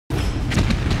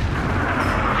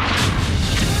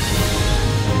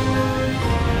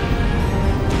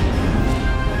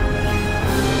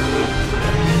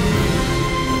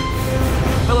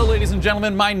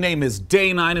gentlemen, my name is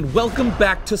Day9 and welcome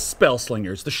back to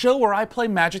Spellslingers, the show where I play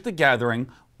Magic the Gathering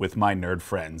with my nerd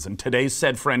friends. And today's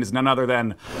said friend is none other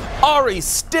than Ari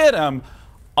Stidham.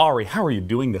 Ari, how are you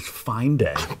doing this fine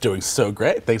day? I'm doing so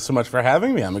great. Thanks so much for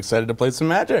having me. I'm excited to play some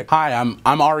Magic. Hi, I'm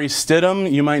Ari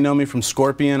Stidham. You might know me from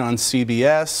Scorpion on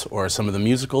CBS or some of the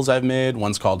musicals I've made.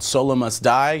 One's called Solo Must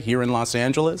Die here in Los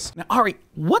Angeles. Now, Ari,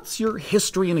 what's your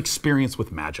history and experience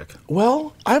with Magic?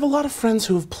 Well, I have a lot of friends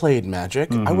who have played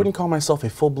Magic. I wouldn't call myself a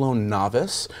full-blown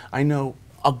novice. I know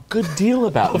a good deal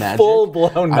about Magic.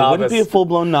 Full-blown novice. I wouldn't be a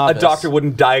full-blown novice. A doctor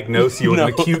wouldn't diagnose you with an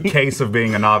acute case of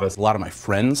being a novice. A lot of my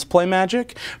friends play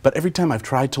Magic, but every time I've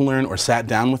tried to learn or sat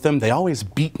down with them, they always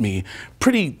beat me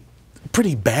pretty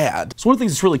bad. So one of the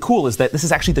things that's really cool is that this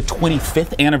is actually the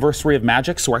 25th anniversary of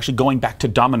Magic, so we're actually going back to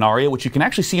Dominaria, which you can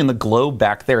actually see in the globe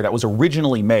back there that was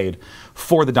originally made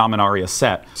for the Dominaria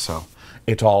set. So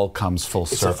it all comes full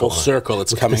circle. It's a full circle.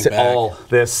 It's coming back. All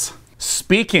this.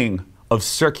 Speaking of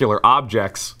circular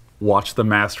objects, watch the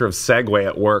master of Segway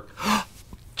at work.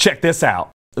 Check this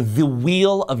out. The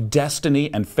Wheel of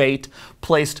Destiny and Fate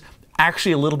placed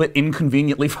actually a little bit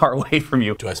inconveniently far away from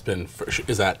you. Do I spin first?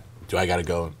 Do I gotta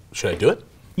go? Should I do it?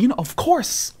 You know, of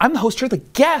course. I'm the host, you're the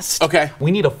guest. Okay.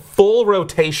 We need a full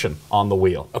rotation on the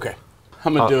wheel. Okay.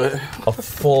 I'm gonna do it. A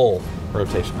full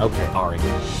rotation. Okay, Ari.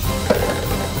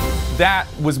 That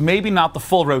was maybe not the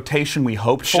full rotation we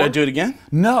hoped for. Should I do it again?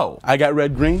 No. I got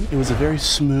red-green. It was a very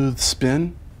smooth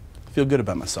spin. I feel good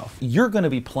about myself. You're going to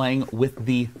be playing with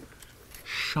the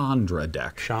Chandra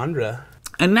deck. Chandra.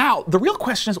 And now, the real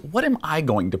question is, what am I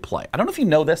going to play? I don't know if you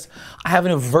know this. I have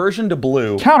an aversion to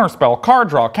blue. Counterspell, card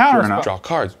draw, counterspell. Draw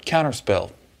cards,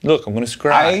 counterspell. Look, I'm going to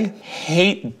scry. I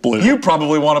hate blue. You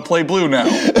probably want to play blue now.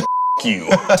 You.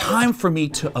 Time for me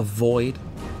to avoid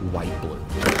white-blue.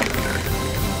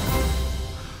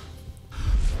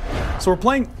 So we're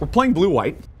playing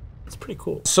blue-white. It's pretty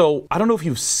cool. So I don't know if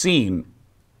you've seen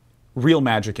real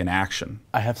Magic in action.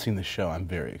 I have seen the show. I'm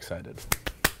very excited.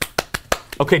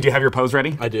 Okay, do you have your pose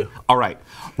ready? I do. All right.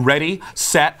 Ready,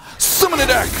 set, summon a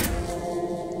deck!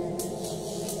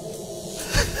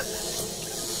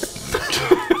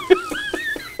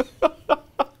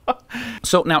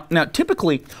 So now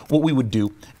typically what we would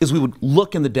do is we would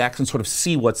look in the decks and sort of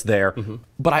see what's there,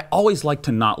 but I always like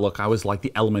to not look. I always like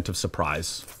the element of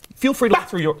surprise. Feel free to look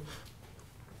through your...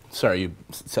 Sorry, you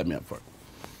set me up for it.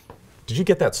 Did you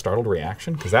get that startled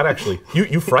reaction? Because that actually,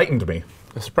 you frightened me.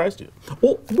 I surprised you.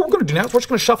 Well, what we're going to do now is we're just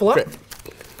going to shuffle up. Great.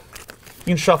 You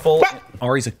can shuffle.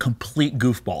 Ari's a complete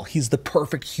goofball. He's the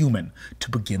perfect human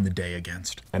to begin the day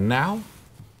against. And now,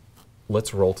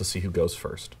 let's roll to see who goes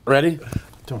first. Ready?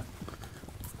 Do it.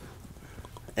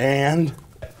 And...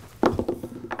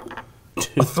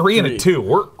 A 3 and a 2.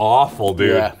 We're awful,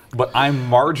 dude. Yeah. But I'm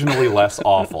marginally less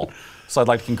awful. So I'd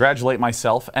like to congratulate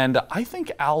myself, and I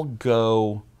think I'm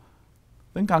going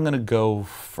to go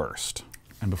first.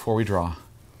 And before we draw,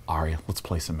 Ari, let's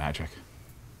play some Magic.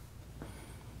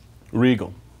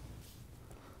 Regal.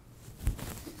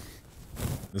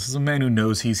 This is a man who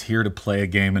knows he's here to play a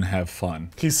game and have fun.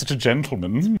 He's such a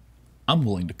gentleman. I'm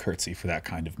willing to curtsy for that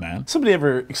kind of man. Somebody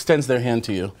ever extends their hand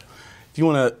to you, if you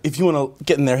wanna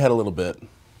get in their head a little bit,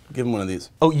 give them one of these.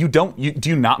 Oh, do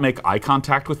you not make eye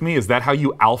contact with me? Is that how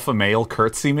you alpha male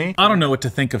curtsy me? I don't know what to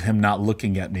think of him not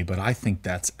looking at me, but I think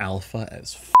that's alpha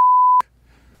as f.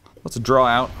 Let's draw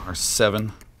out our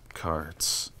 7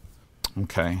 cards.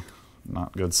 Okay,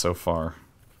 not good so far.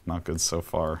 Not good so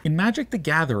far. In Magic the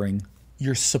Gathering,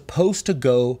 you're supposed to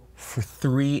go for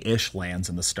 3-ish lands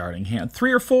in the starting hand.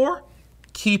 3 or 4?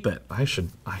 Keep it. I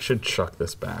should chuck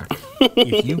this back.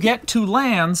 If you get 2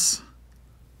 lands,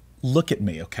 look at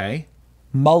me, okay?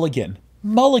 Mulligan.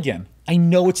 Mulligan. I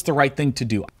know it's the right thing to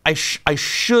do. I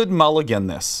should mulligan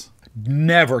this.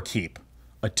 Never keep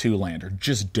a 2-lander.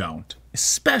 Just don't.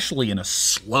 Especially in a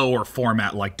slower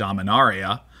format like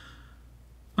Dominaria.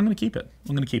 I'm gonna keep it.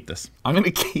 I'm gonna keep this. I'm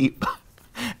gonna keep.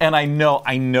 And I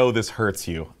know this hurts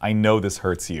you. I know this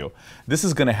hurts you. This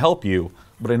is gonna help you,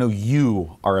 but I know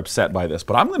you are upset by this.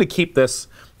 But I'm gonna keep this.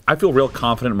 I feel real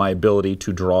confident in my ability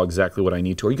to draw exactly what I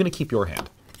need to. Are you gonna keep your hand?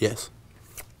 Yes.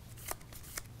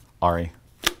 Ari,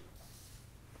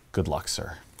 good luck,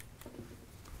 sir.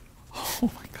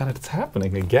 Oh my God, it's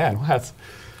happening again.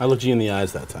 I looked you in the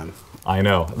eyes that time. I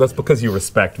know. That's because you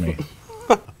respect me.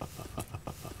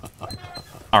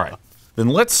 All right. Then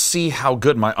let's see how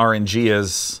good my RNG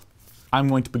is. I'm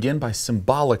going to begin by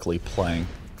symbolically playing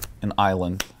an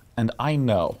island, and I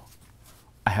know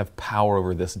I have power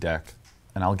over this deck,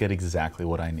 and I'll get exactly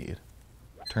what I need.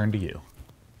 Turn to you.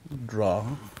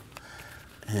 Draw.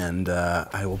 And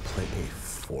I will play a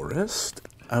forest.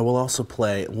 I will also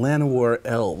play Llanowar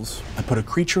Elves. I put a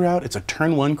creature out. It's a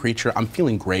turn 1 creature. I'm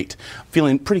feeling great.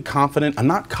 Feeling pretty confident. I'm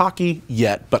not cocky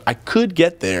yet, but I could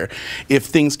get there if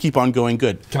things keep on going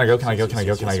good. Can I go? Can I go? Can I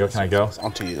go? Can I go? Can I go?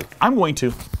 On to you. I'm going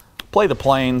to play the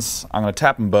planes. I'm going to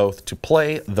tap them both to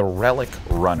play the Relic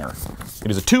Runner.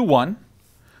 It is a 2/1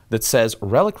 that says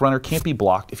Relic Runner can't be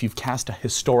blocked if you've cast a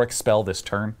historic spell this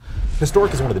turn.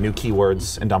 Historic is one of the new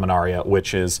keywords in Dominaria,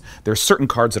 which is there's certain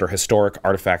cards that are historic,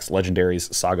 artifacts,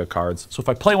 legendaries, saga cards. So if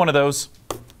I play one of those,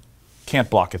 can't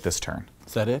block it this turn.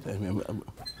 Is that it?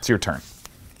 It's your turn.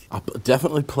 I'll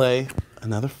definitely play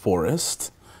another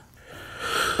forest.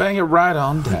 Bang it right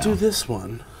on down. I'll do this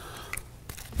one.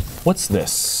 What's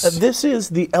this? This is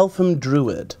the Elfin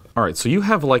Druid. All right, so you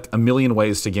have like a million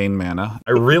ways to gain mana.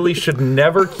 I really should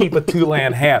never keep a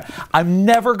 2-land hand. I'm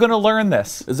never gonna learn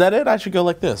this. Is that it? I should go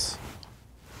like this.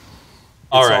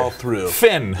 All It's right. all through.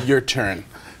 Finn. Your turn.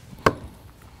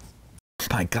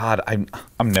 My God,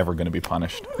 I'm never gonna be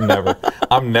punished. Never.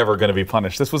 I'm never gonna be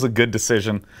punished. This was a good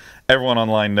decision. Everyone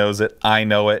online knows it. I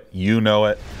know it. You know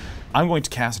it. I'm going to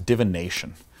cast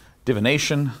Divination.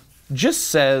 Divination just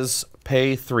says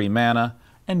pay 3 mana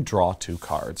and draw 2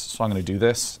 cards. So I'm going to do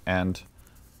this, and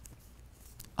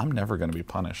I'm never going to be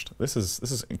punished. This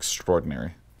is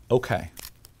extraordinary. Okay.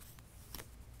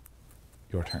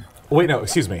 Your turn. Wait, no,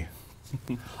 excuse me.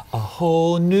 A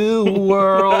whole new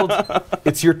world.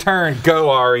 It's your turn.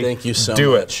 Go, Ari. Thank you so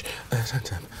Do much.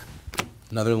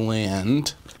 Another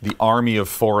land. The army of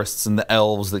forests and the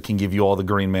elves that can give you all the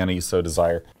green mana you so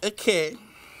desire. Okay.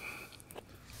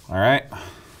 All right.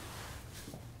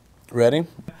 Ready?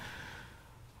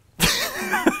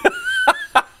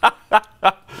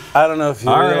 I don't know if you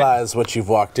realize what you've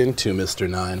walked into, Mr.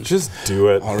 9. Just do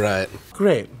it. All right.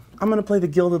 Great. I'm going to play the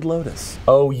Gilded Lotus.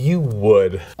 Oh, you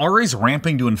would. Ari's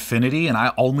ramping to infinity, and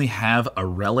I only have a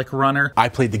Relic Runner. I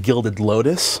played the Gilded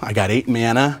Lotus. I got 8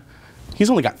 mana. He's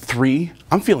only got 3.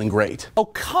 I'm feeling great. Oh,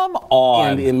 come on.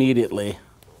 And immediately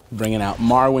bringing out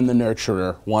Marwyn the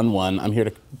Nurturer, 1/1. I'm here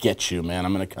to get you, man.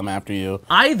 I'm going to come after you.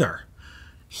 Either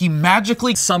he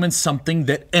magically summons something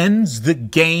that ends the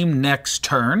game next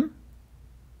turn,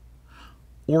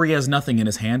 or he has nothing in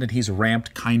his hand and he's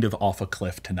ramped kind of off a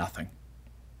cliff to nothing.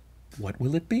 What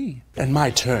will it be? And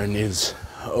my turn is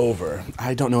over.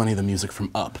 I don't know any of the music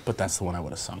from Up, but that's the one I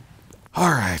would have sung.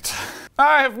 All right.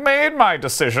 I have made my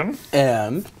decision.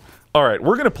 And All right,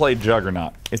 we're going to play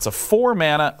Juggernaut. It's a 4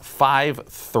 mana,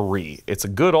 5/3. It's a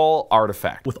good old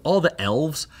artifact. With all the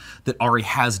elves that Ari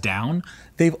has down,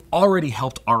 they've already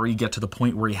helped Ari get to the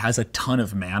point where he has a ton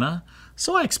of mana.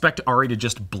 So I expect Ari to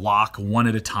just block one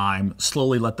at a time,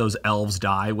 slowly let those elves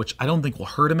die, which I don't think will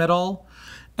hurt him at all.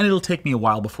 And it'll take me a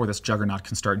while before this Juggernaut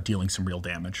can start dealing some real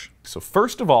damage. So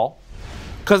first of all,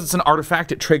 because it's an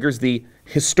artifact, it triggers the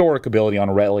historic ability on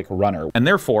a Relic Runner. And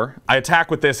therefore, I attack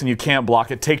with this and you can't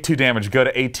block it. Take 2 damage, go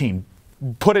to 18.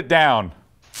 Put it down.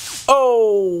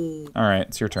 oh, All right,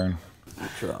 it's your turn. I'm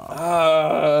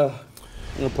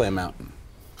gonna play a mountain.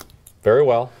 Very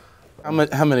well. How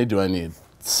many do I need?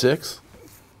 6?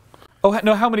 Oh,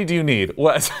 no, how many do you need?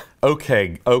 What?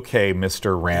 Okay,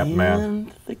 Mr. Ramp Man.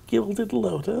 And the Gilded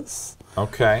Lotus.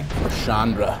 Okay.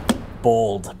 Chandra,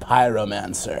 bold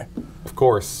pyromancer. Of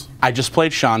course. I just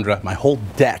played Chandra. My whole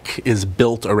deck is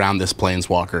built around this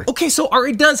planeswalker. Okay, so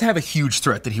Ari does have a huge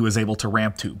threat that he was able to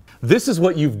ramp to. This is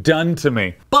what you've done to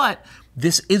me. But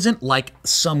this isn't like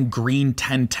some green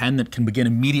 10/10 that can begin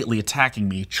immediately attacking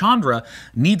me. Chandra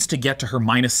needs to get to her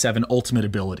 -7 ultimate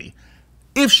ability.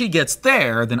 If she gets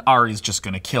there, then Ari's just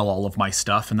gonna kill all of my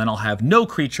stuff, and then I'll have no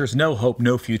creatures, no hope,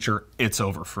 no future. It's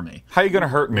over for me. How are you gonna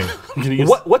hurt me?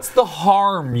 What's the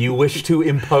harm you wish to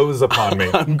impose upon me?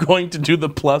 I'm going to do the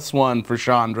 +1 for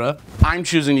Chandra. I'm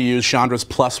choosing to use Chandra's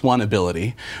 +1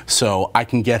 ability, so I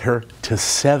can get her to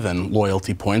 7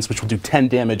 loyalty points, which will do 10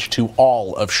 damage to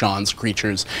all of Sean's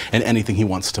creatures and anything he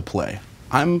wants to play.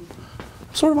 I'm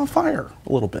sort of on fire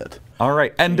a little bit. All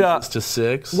right, and It's to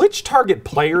 6. which target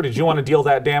player did you want to deal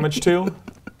that damage to?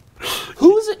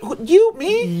 Who's it? You?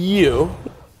 Me? You.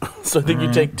 So I think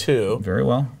you take 2. Very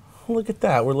well. Look at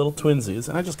that, we're little twinsies,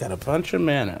 and I just got a bunch of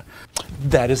mana.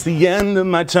 That is the end of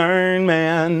my turn,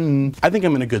 man. I think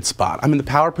I'm in a good spot. I'm in the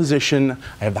power position,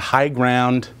 I have the high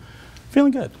ground,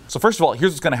 feeling good. So first of all,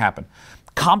 here's what's going to happen.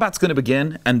 Combat's going to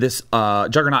begin, and this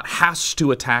Juggernaut has to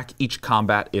attack each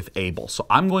combat if able. So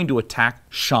I'm going to attack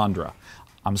Chandra.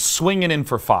 I'm swinging in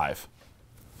for 5.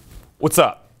 What's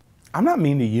up? I'm not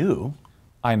mean to you.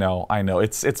 I know.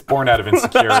 It's born out of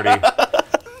insecurity.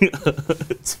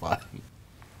 It's fine.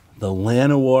 The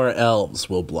Llanowar Elves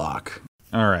will block.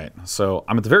 All right, so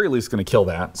I'm at the very least going to kill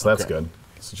that, so that's Okay. good.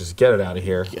 So just get it out of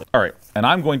here. All right, and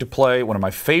I'm going to play one of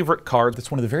my favorite cards.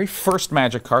 That's one of the very first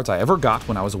Magic cards I ever got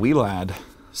when I was a wee lad.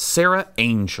 Sarah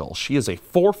Angel. She is a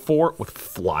 4/4 with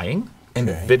flying and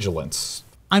vigilance.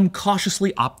 I'm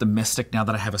cautiously optimistic now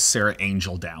that I have a Sarah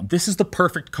Angel down. This is the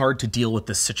perfect card to deal with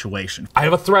this situation. I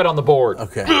have a threat on the board.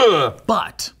 Okay.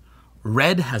 But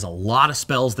red has a lot of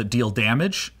spells that deal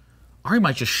damage. Ari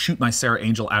might just shoot my Sarah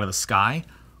Angel out of the sky.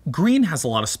 Green has a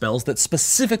lot of spells that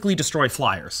specifically destroy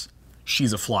flyers.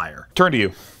 She's a flyer. Turn to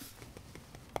you.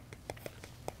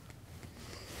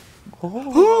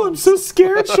 Oh, I'm so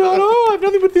scared, Sean. Oh, I have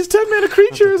nothing but these 10 mana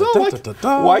creatures.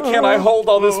 Oh, why can't I hold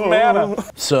all this mana?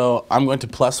 So I'm going to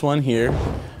 +1 here,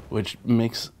 which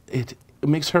makes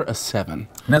her a 7.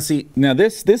 Now see,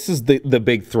 this is the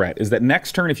big threat, is that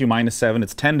next turn if you -7,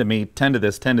 it's 10 to me, 10 to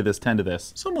this, 10 to this, 10 to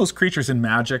this. So most creatures in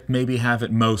Magic maybe have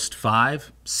at most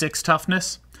 5, 6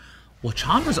 toughness. Well,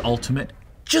 Chandra's ultimate,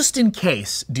 just in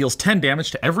case, deals 10 damage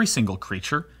to every single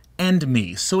creature and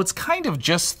me. So it's kind of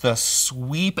just the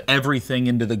sweep everything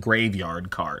into the graveyard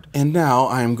card. And now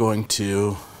I'm going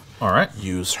to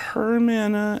use her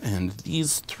mana and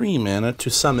these 3 mana to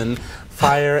summon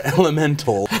Fire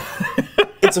Elemental.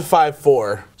 It's a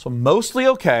 5/4. So mostly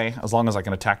okay, as long as I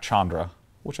can attack Chandra,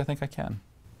 which I think I can.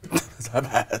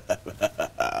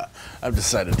 I've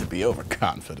decided to be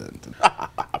overconfident.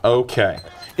 Okay.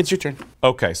 It's your turn.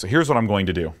 Okay, so here's what I'm going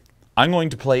to do. I'm going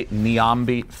to play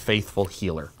Niambi, Faithful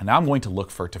Healer. And now I'm going to look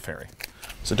for Teferi.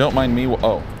 So don't mind me.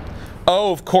 Oh,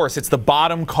 of course, it's the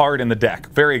bottom card in the deck.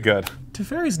 Very good.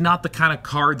 Teferi's not the kind of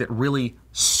card that really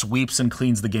sweeps and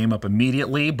cleans the game up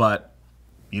immediately, but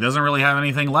he doesn't really have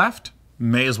anything left.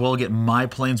 May as well get my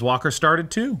Planeswalker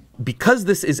started too. Because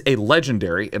this is a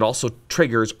legendary, it also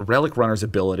triggers Relic Runner's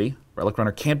ability. Relic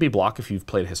Runner can't be blocked if you've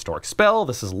played a historic spell.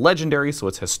 This is legendary, so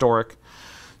it's historic.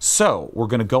 So we're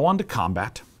going to go on to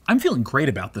combat. I'm feeling great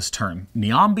about this turn.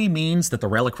 Niambi means that the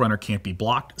Relic Runner can't be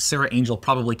blocked. Sarah Angel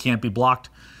probably can't be blocked.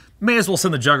 May as well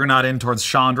send the Juggernaut in towards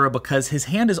Chandra because his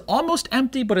hand is almost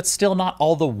empty, but it's still not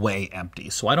all the way empty.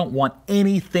 So I don't want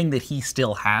anything that he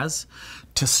still has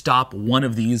to stop one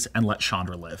of these and let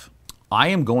Chandra live. I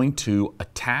am going to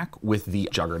attack with the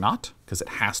Juggernaut because it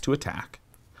has to attack.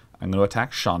 I'm going to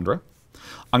attack Chandra.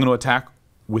 I'm going to attack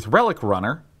with Relic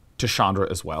Runner to Chandra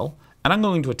as well. And I'm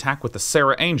going to attack with the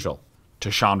Sarah Angel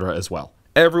to Chandra as well.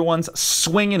 Everyone's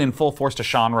swinging in full force to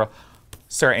Chandra.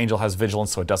 Sarah Angel has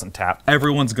vigilance, so it doesn't tap.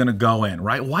 Everyone's gonna go in,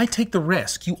 right? Why take the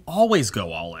risk? You always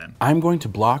go all in. I'm going to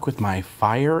block with my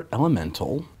Fire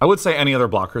Elemental. I would say any other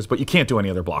blockers, but you can't do any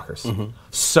other blockers.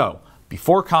 So,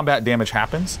 before combat damage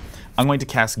happens, I'm going to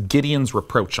cast Gideon's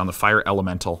Reproach on the Fire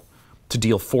Elemental to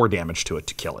deal 4 damage to it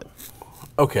to kill it.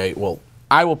 Okay, well,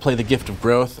 I will play the Gift of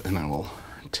Growth, and I will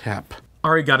tap.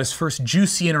 Ari got his first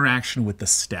juicy interaction with the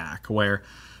stack, where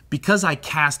because I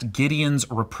cast Gideon's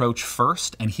Reproach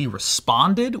first and he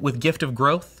responded with Gift of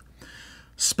Growth,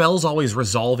 spells always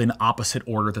resolve in opposite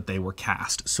order that they were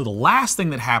cast. So the last thing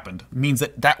that happened means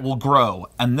that will grow,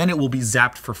 and then it will be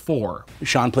zapped for 4.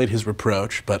 Sean played his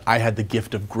Reproach, but I had the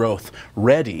Gift of Growth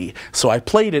ready, so I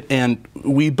played it, and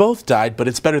we both died, but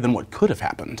it's better than what could have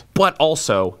happened. But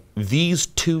also, these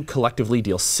 2 collectively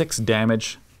deal 6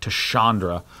 damage to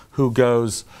Chandra, who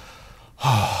goes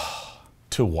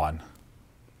to 1.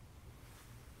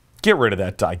 Get rid of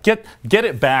that die. Get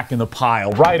it back in the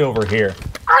pile right over here.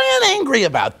 I am angry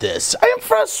about this. I am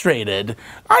frustrated.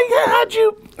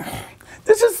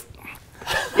 This is,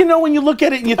 you know, when you look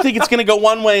at it and you think it's going to go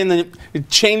one way and then you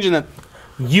change and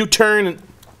you turn and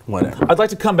whatever. I'd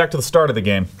like to come back to the start of the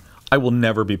game. I will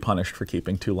never be punished for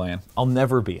keeping 2 land. I'll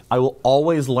never be. I will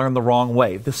always learn the wrong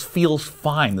way. This feels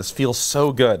fine. This feels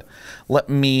so good. Let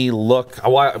me look.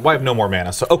 Oh, I have no more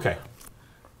mana, so okay.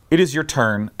 It is your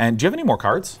turn, and do you have any more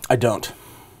cards? I don't.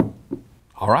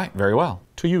 All right, very well.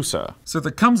 To you, sir. So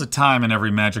there comes a time in every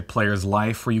Magic player's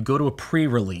life where you go to a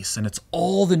pre-release, and it's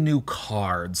all the new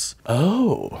cards.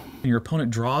 Oh. And your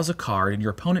opponent draws a card, and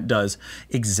your opponent does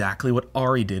exactly what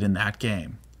Ari did in that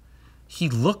game. He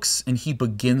looks and he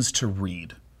begins to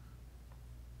read.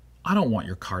 I don't want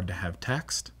your card to have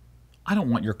text. I don't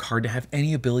want your card to have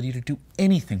any ability to do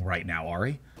anything right now,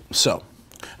 Ari. So,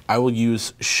 I will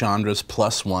use Chandra's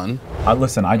 +1.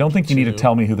 Listen, I don't think you need to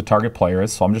tell me who the target player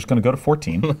is, so I'm just going to go to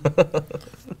 14.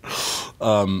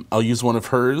 I'll use one of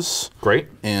hers. Great.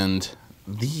 And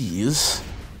these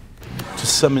to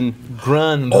summon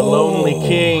Grun, the Lonely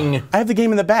King. I have the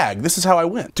game in the bag. This is how I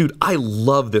win. Dude, I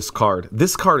love this card.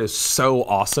 This card is so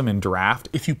awesome in draft.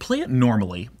 If you play it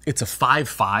normally, it's a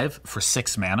 5/5 for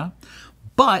 6 mana.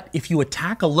 But if you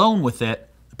attack alone with it,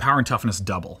 the power and toughness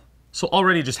double. So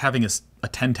already just having a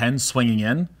 10/10 swinging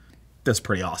in That's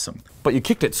pretty awesome. But you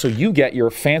kicked it, so you get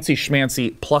your fancy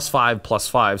schmancy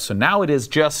 +5/+5. So now it is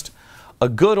just a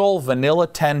good old vanilla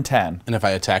 10/10. And if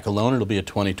I attack alone, it'll be a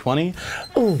 20/20.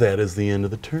 Oh, that is the end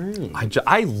of the turn.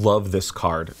 I love this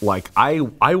card. Like, I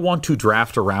want to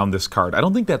draft around this card. I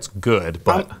don't think that's good,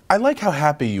 but... I like how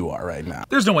happy you are right now.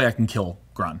 There's no way I can kill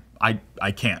Grun.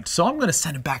 I can't. So I'm going to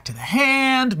send it back to the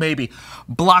hand, maybe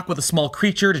block with a small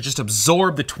creature to just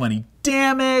absorb the 20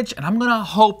 damage, and I'm going to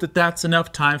hope that that's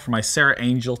enough time for my Sarah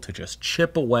Angel to just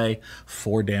chip away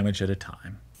 4 damage at a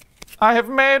time. I have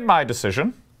made my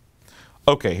decision.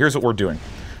 Okay, here's what we're doing.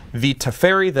 The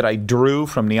Teferi that I drew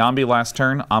from Niambi last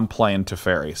turn, I'm playing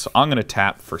Teferi. So I'm going to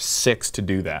tap for 6 to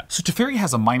do that. So Teferi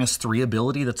has a -3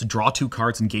 ability that's draw 2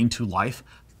 cards and gain 2 life.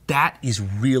 That is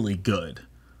really good.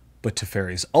 But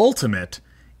Teferi's ultimate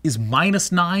is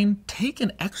 -9. Take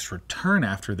an extra turn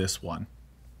after this one.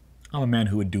 I'm a man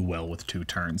who would do well with 2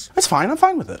 turns. That's fine, I'm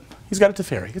fine with it. He's got a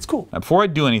Teferi, it's cool. Now, before I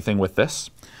do anything with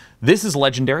this is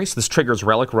legendary, so this triggers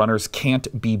Relic Runner's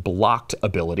Can't Be Blocked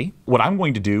ability. What I'm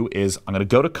going to do is I'm going to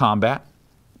go to combat.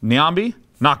 Niambi,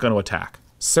 not going to attack.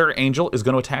 Sarah Angel is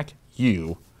going to attack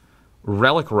you.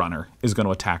 Relic Runner is going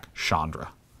to attack Chandra.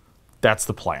 That's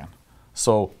the plan.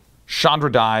 So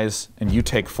Chandra dies, and you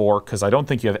take 4, because I don't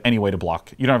think you have any way to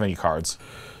block. You don't have any cards.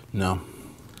 No.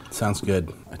 Sounds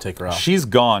good. I take her off. She's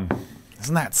gone.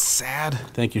 Isn't that sad?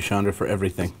 Thank you, Chandra, for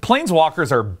everything.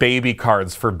 Planeswalkers are baby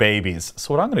cards for babies.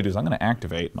 So what I'm going to do is I'm going to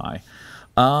activate my...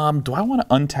 do I want to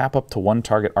untap up to 1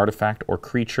 target artifact or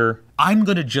creature? I'm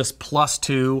going to just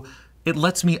 +2. It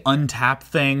lets me untap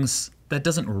things. That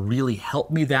doesn't really help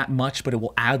me that much, but it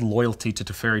will add loyalty to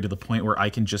Teferi to the point where I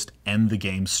can just end the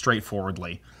game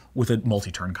straightforwardly with a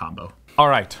multi-turn combo. All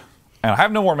right. And I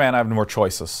have no more mana, I have no more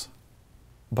choices.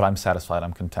 But I'm satisfied,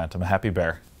 I'm content. I'm a happy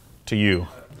bear. To you.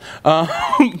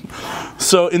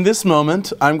 So in this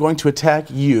moment, I'm going to attack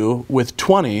you with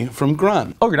 20 from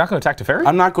Grun. Oh, you're not going to attack Teferi?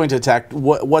 I'm not going to attack...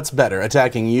 What's better,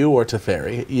 attacking you or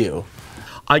Teferi? You.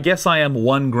 I guess I am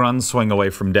 1 Grun swing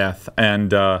away from death.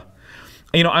 And,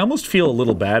 you know, I almost feel a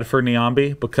little bad for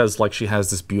Niambi because, like, she has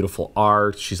this beautiful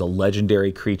art. She's a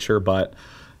legendary creature, but...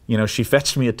 You know, she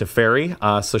fetched me a Teferi,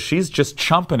 so she's just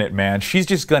chumping it, man. She's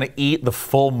just going to eat the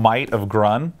full might of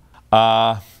Grun.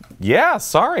 Yeah,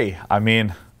 sorry. I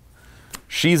mean,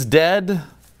 she's dead.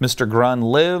 Mr. Grun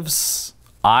lives.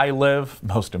 I live.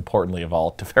 Most importantly of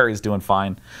all, Teferi's doing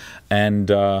fine. And,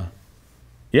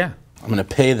 yeah. I'm going to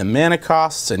pay the mana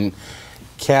costs and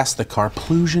cast the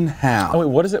Carplusion Hound. Oh, wait,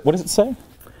 what is it? What does it say?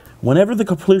 Whenever the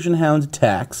Carplusion Hound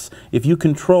attacks, if you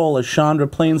control a Chandra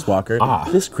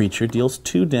Planeswalker, this creature deals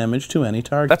 2 damage to any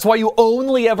target. That's why you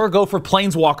only ever go for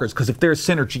Planeswalkers, because if there's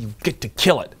synergy, you get to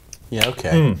kill it. Yeah,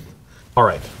 okay. All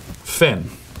right.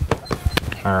 Finn.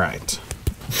 All right.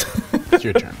 It's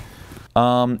your turn.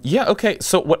 Yeah, okay.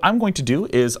 So what I'm going to do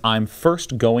is I'm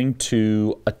first going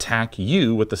to attack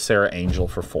you with the Sarah Angel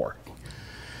for 4.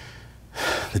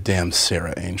 The damn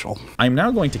Sarah Angel. I'm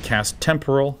now going to cast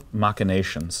Temporal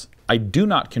Machinations. I do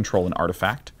not control an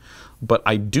artifact, but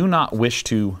I do not wish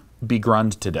to be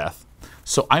grunned to death.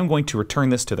 So I'm going to return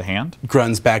this to the hand.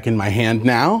 Grun's back in my hand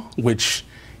now, which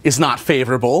is not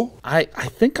favorable. I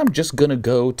think I'm just going to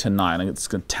go to 9. It's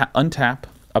going to untap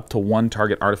up to 1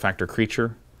 target artifact or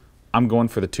creature. I'm going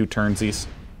for the 2 turnsies.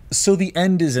 So the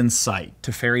end is in sight.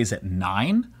 Teferi's at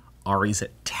 9. Ari's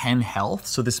at 10 health.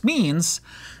 So this means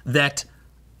that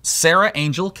Sarah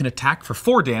Angel can attack for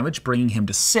 4 damage, bringing him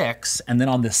to 6. And then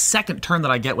on the second turn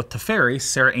that I get with Teferi,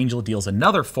 Sarah Angel deals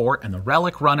another 4, and the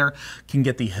Relic Runner can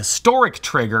get the historic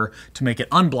trigger to make it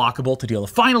unblockable to deal the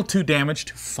final 2 damage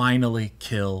to finally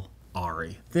kill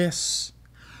Ari. This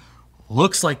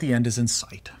looks like the end is in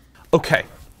sight. Okay,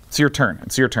 it's your turn.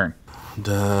 It's your turn.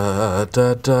 Da,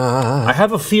 da, da. I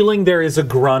have a feeling there is a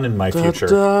Grun in my future.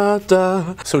 Da,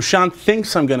 da. So Sean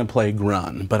thinks I'm going to play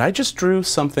Grun, but I just drew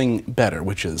something better,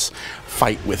 which is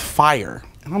Fight with Fire.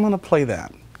 And I'm going to play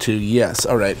that. Yes.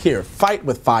 All right, here. Fight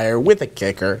with Fire with a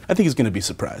kicker. I think he's going to be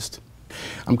surprised.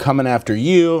 I'm coming after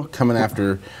you, coming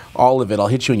after all of it. I'll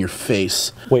hit you in your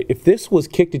face. Wait, if this was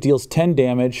kicked, it deals 10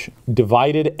 damage,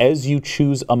 divided as you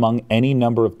choose among any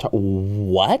number of...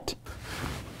 What?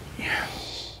 Yeah.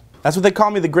 That's what they call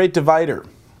me, the Great Divider.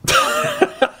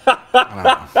 I don't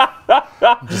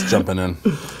know. I'm just jumping in.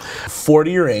 4 to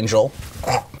your Angel.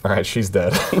 All right, she's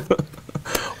dead.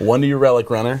 1 to your Relic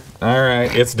Runner. All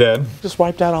right, it's dead. Just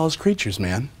wiped out all his creatures,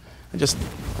 man. It just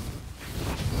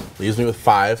leaves me with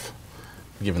 5.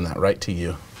 I'm giving that right to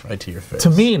you, right to your face.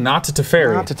 To me, not to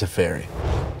Teferi. Not to Teferi.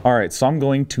 All right, so I'm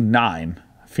going to 9.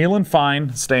 Feeling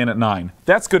fine, staying at 9.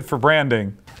 That's good for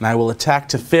branding. And I will attack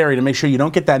Teferi to make sure you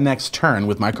don't get that next turn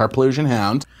with my Carplusion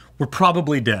Hound. We're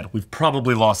probably dead. We've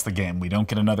probably lost the game. We don't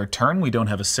get another turn. We don't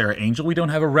have a Sarah Angel. We don't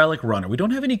have a Relic Runner. We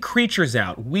don't have any creatures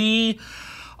out. We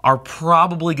are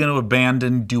probably going to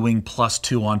abandon doing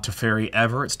 +2 on Teferi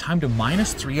ever. It's time to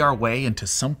 -3 our way into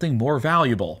something more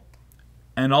valuable.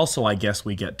 And also, I guess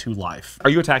we get 2 life.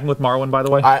 Are you attacking with Marwyn, by the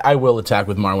way? I will attack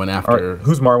with Marwyn after. Right.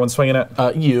 Who's Marwyn swinging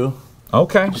at? You.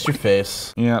 Okay. Just your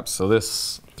face. Yep, so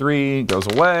this 3 goes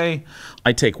away.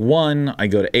 I take 1, I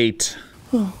go to 8.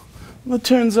 The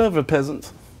turn's over,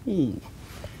 peasant. It's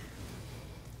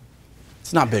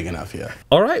not big enough yet.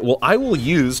 All right, well, I will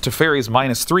use Teferi's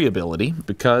 -3 ability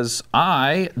because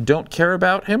I don't care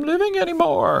about him living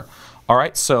anymore. All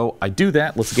right, so I do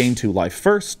that. Let's gain 2 life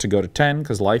first to go to 10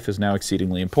 because life is now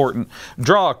exceedingly important.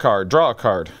 Draw a card, draw a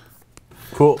card.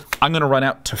 Cool. I'm going to run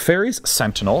out Teferi's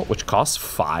Sentinel, which costs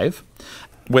 5,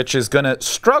 which is going to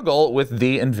struggle with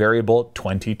the invariable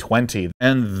 2020.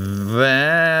 And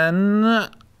then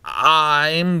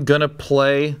I'm going to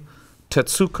play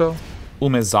Tetsuko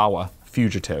Umezawa,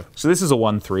 Fugitive. So this is a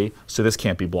 1/3, so this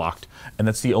can't be blocked. And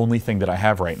that's the only thing that I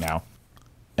have right now.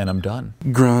 And I'm done.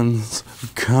 Grun's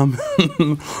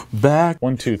coming back.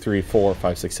 1, 2, 3, 4,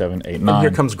 5, 6, 7, 8, 9. And here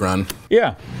comes Grun.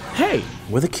 Yeah. Hey.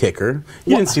 With a kicker.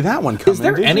 You didn't see that one coming, Is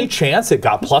there did any you? chance it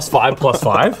got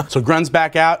 +5/+5? So Grun's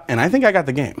back out, and I think I got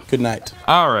the game. Good night.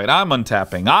 All right, I'm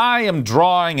untapping. I am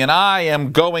drawing, and I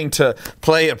am going to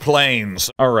play a planes.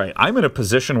 All right, I'm in a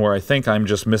position where I think I'm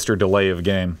just Mr. Delay of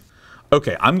Game.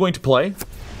 Okay, I'm going to play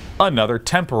another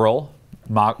temporal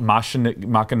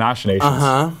machinations.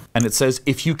 And it says,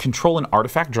 if you control an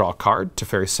artifact, draw a card.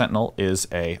 Teferi Sentinel is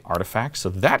a artifact, so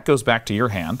that goes back to your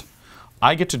hand.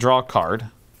 I get to draw a card.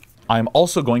 I'm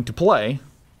also going to play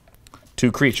 2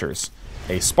 creatures.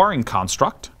 A Sparring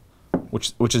Construct,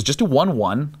 which is just a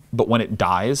 1/1, but when it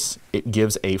dies, it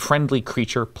gives a friendly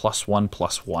creature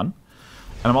 +1/+1.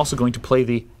 And I'm also going to play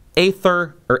the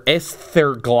Aether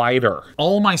Glider.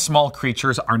 All my small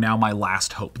creatures are now my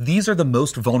last hope. These are the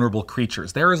most vulnerable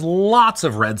creatures. There is lots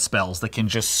of red spells that can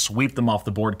just sweep them off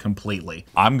the board completely.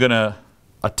 I'm gonna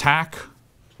attack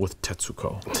with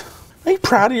Tetsuko. Are you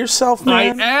proud of yourself,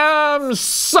 man? I am!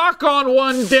 Suck on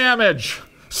 1 damage!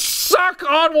 Suck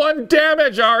on 1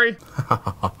 damage, Ari!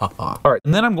 All right,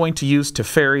 and then I'm going to use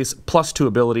Teferi's +2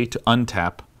 ability to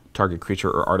untap target creature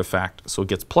or artifact, so it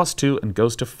gets +2 and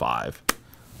goes to 5.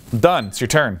 Done. It's your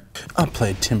turn. I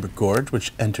played Timber Gorge,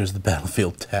 which enters the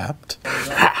battlefield tapped.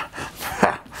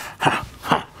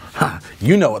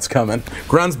 You know what's coming.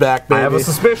 Grun's back, baby. I have a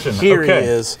suspicion. Here okay. he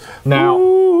is. Now,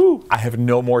 Woo. I have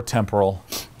no more temporal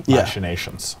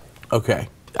machinations. Okay.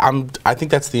 I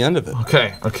think that's the end of it.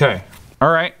 Okay, okay. All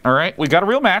right. We got a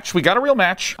real match. We got a real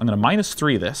match. I'm going to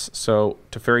 -3 this, so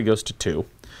Teferi goes to 2.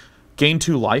 Gain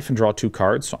 2 life and draw 2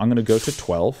 cards, so I'm going to go to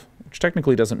 12. Which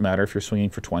technically doesn't matter if you're swinging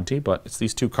for 20, but it's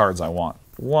these 2 cards I want.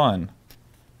 1,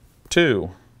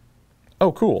 2.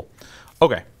 Oh, cool.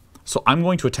 Okay, so I'm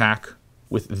going to attack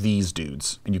with these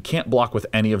dudes, and you can't block with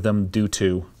any of them due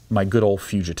to my good old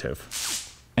Fugitive.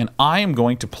 And I am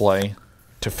going to play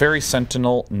Teferi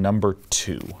Sentinel number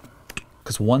 2,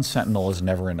 because 1 Sentinel is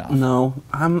never enough. No,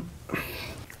 And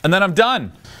then I'm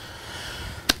done.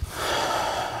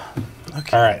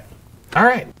 Okay. All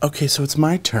right. Okay, so it's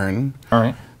my turn. All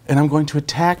right. And I'm going to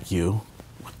attack you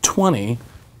with 20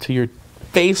 to your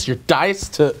face, your dice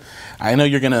to... I know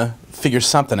you're going to figure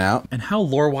something out. And how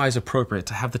lore-wise appropriate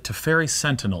to have the Teferi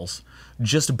Sentinels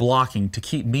just blocking to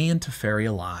keep me and Teferi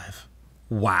alive.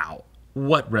 Wow.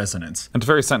 What resonance. And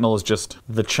Teferi Sentinel is just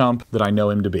the chump that I know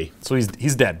him to be. So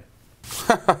he's dead.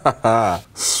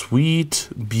 Sweet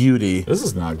beauty. This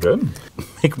is not good.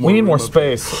 We need more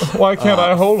space. Why can't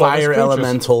I hold all these Fire creatures?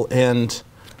 Elemental and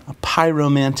a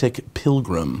Pyromantic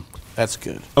Pilgrim. That's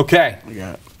good. Okay. I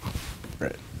got it.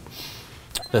 Right.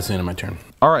 That's the end of my turn.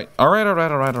 All right. I'm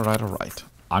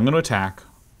going to attack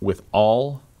with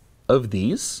all of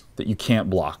these that you can't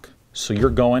block. So you're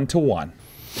going to 1.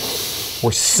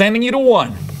 We're sending you to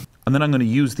 1. And then I'm going to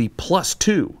use the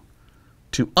 +2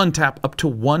 to untap up to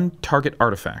 1 target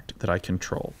artifact that I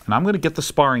control. And I'm going to get the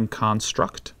Sparring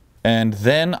Construct. And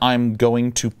then I'm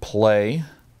going to play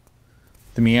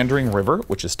the Meandering River,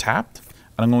 which is tapped.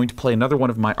 And I'm going to play another one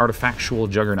of my Artifactual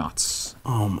Juggernauts.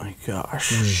 Oh my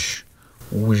gosh.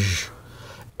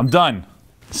 I'm done.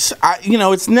 You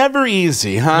know, it's never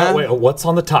easy, huh? No, wait, what's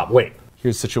on the top? Wait.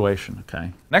 Here's the situation,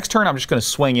 okay? Next turn, I'm just going to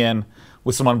swing in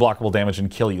with some unblockable damage and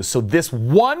kill you. So this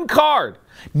 1 card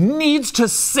needs to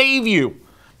save you.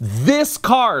 This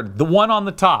card, the one on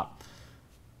the top.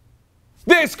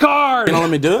 This card! You gonna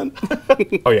let me do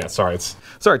it? Oh yeah, sorry.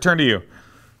 Sorry, turn to you.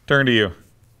 Turn to you.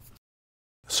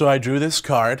 So I drew this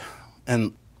card,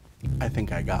 and I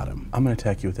think I got him. I'm gonna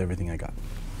attack you with everything I got.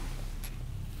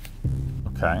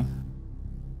 Okay.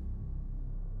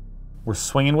 We're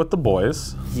swinging with the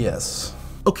boys. Yes.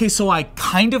 Okay, so I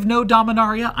kind of know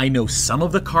Dominaria. I know some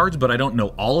of the cards, but I don't know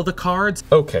all of the cards.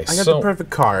 Okay, I got the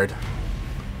perfect card.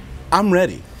 I'm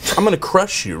ready. I'm gonna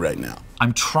crush you right now.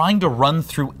 I'm trying to run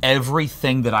through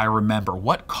everything that I remember.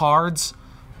 What cards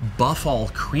buff all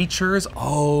creatures?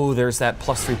 Oh, there's that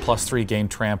 +3/+3 gain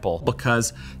trample.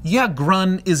 Because, yeah,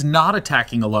 Grun is not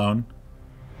attacking alone,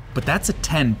 but that's a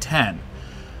 10/10.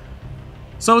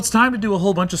 So it's time to do a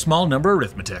whole bunch of small number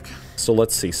arithmetic. So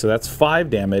let's see, so that's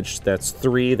 5 damage, that's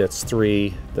 3,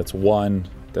 that's 1,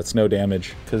 that's no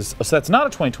damage. So that's not a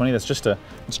 20/20, it's just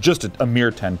a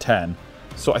mere 10/10.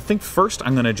 So I think first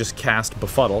I'm gonna just cast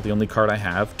Befuddle, the only card I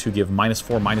have, to give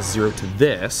 -4/-0 to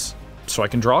this, so I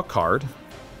can draw a card.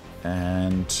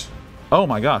 And, oh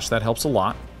my gosh, that helps a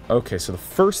lot. Okay, so the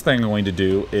first thing I'm going to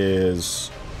do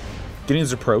is,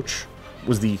 Gideon's Approach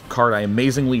was the card I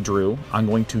amazingly drew. I'm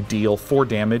going to deal 4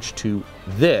 damage to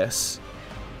this,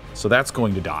 so that's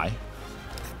going to die.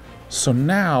 So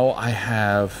now I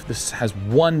have, this has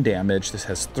 1 damage, this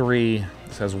has 3,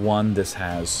 this has 1, this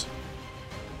has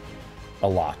a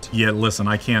lot. Yeah, listen,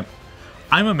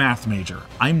 I'm a math major.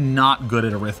 I'm not good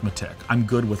at arithmetic. I'm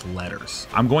good with letters.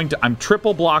 I'm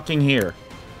triple blocking here.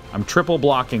 I'm triple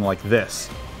blocking like this.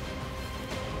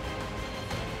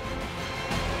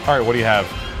 All right, what do you have?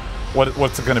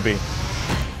 What's it gonna be?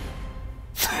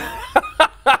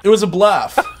 It was a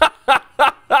bluff.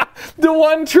 The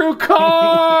one true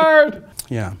card!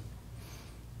 Yeah.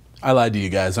 I lied to you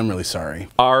guys. I'm really sorry.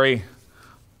 Ari,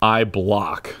 I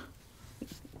block.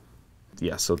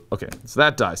 Yeah, so, okay, so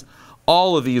that dies.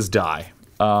 All of these die.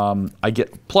 I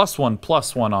get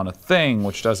 +1/+1 on a thing,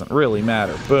 which doesn't really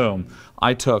matter. Boom.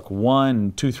 I took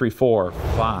 1, 2, 3, 4,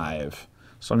 5.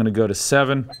 So I'm gonna go to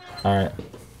 7. All right.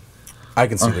 I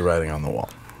can see the writing on the wall.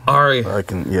 Ari. I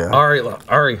can, yeah. Ari,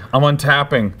 I'm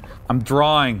untapping. I'm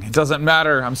drawing. It doesn't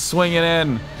matter. I'm swinging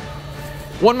in.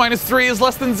 1 - 3 is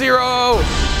less than 0.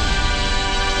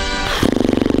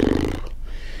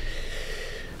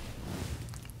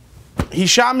 He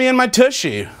shot me in my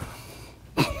tushy.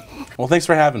 Well, thanks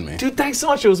for having me. Dude, thanks so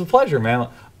much. It was a pleasure, man.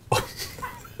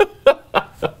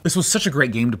 This was such a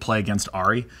great game to play against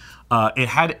Ari. It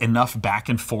had enough back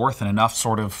and forth and enough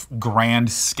sort of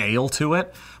grand scale to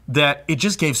it that it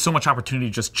just gave so much opportunity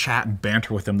to just chat and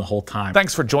banter with him the whole time.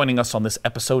 Thanks for joining us on this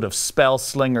episode of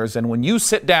Spellslingers, and when you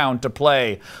sit down to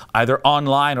play, either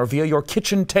online or via your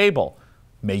kitchen table,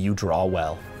 may you draw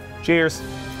well. Cheers.